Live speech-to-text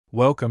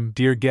Welcome,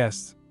 dear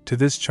guests, to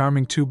this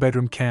charming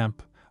two-bedroom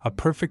camp, a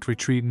perfect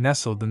retreat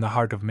nestled in the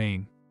heart of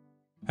Maine.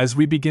 As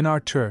we begin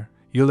our tour,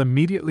 you'll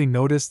immediately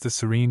notice the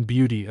serene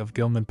beauty of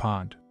Gilman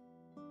Pond.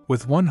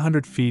 With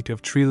 100 feet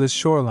of treeless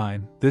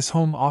shoreline, this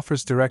home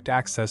offers direct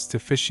access to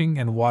fishing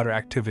and water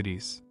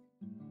activities.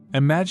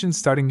 Imagine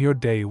starting your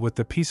day with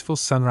the peaceful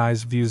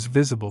sunrise views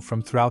visible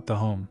from throughout the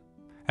home.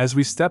 As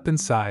we step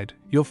inside,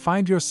 you'll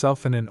find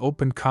yourself in an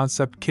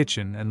open-concept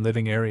kitchen and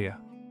living area.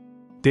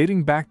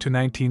 Dating back to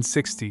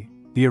 1960,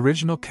 the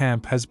original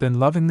camp has been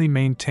lovingly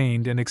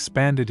maintained and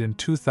expanded in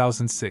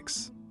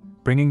 2006,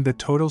 bringing the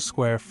total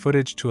square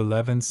footage to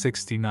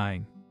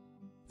 1169.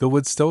 The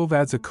wood stove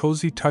adds a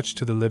cozy touch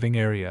to the living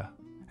area,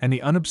 and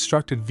the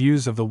unobstructed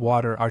views of the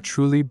water are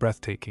truly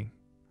breathtaking.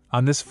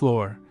 On this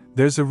floor,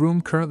 there's a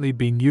room currently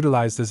being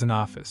utilized as an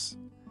office,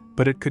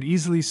 but it could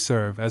easily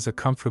serve as a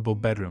comfortable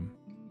bedroom.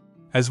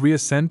 As we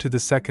ascend to the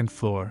second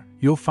floor,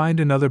 you'll find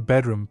another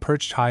bedroom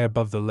perched high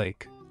above the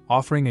lake,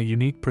 offering a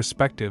unique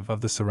perspective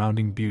of the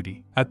surrounding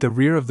beauty. At the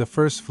rear of the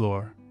first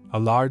floor, a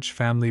large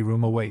family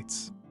room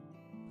awaits.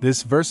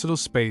 This versatile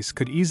space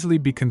could easily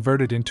be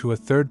converted into a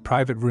third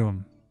private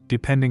room,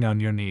 depending on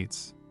your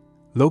needs.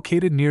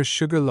 Located near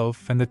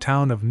Sugarloaf and the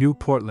town of New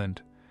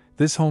Portland,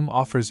 this home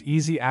offers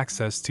easy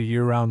access to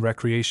year-round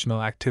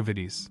recreational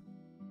activities.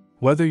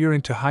 Whether you're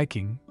into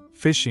hiking,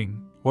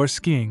 fishing, or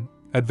skiing,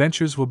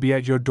 adventures will be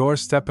at your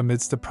doorstep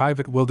amidst the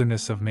private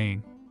wilderness of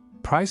Maine.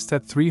 Priced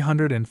at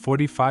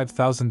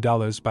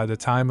 $345,000 by the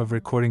time of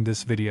recording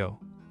this video,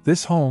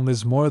 this home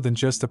is more than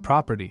just a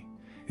property.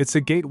 It's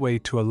a gateway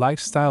to a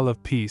lifestyle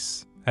of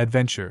peace,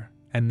 adventure,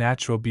 and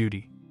natural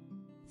beauty.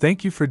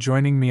 Thank you for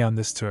joining me on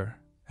this tour,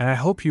 and I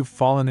hope you've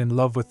fallen in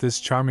love with this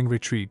charming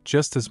retreat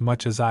just as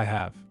much as I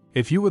have.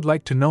 If you would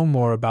like to know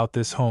more about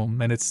this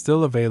home and it's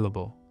still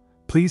available,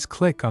 please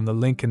click on the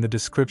link in the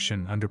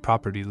description under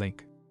Property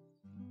Link.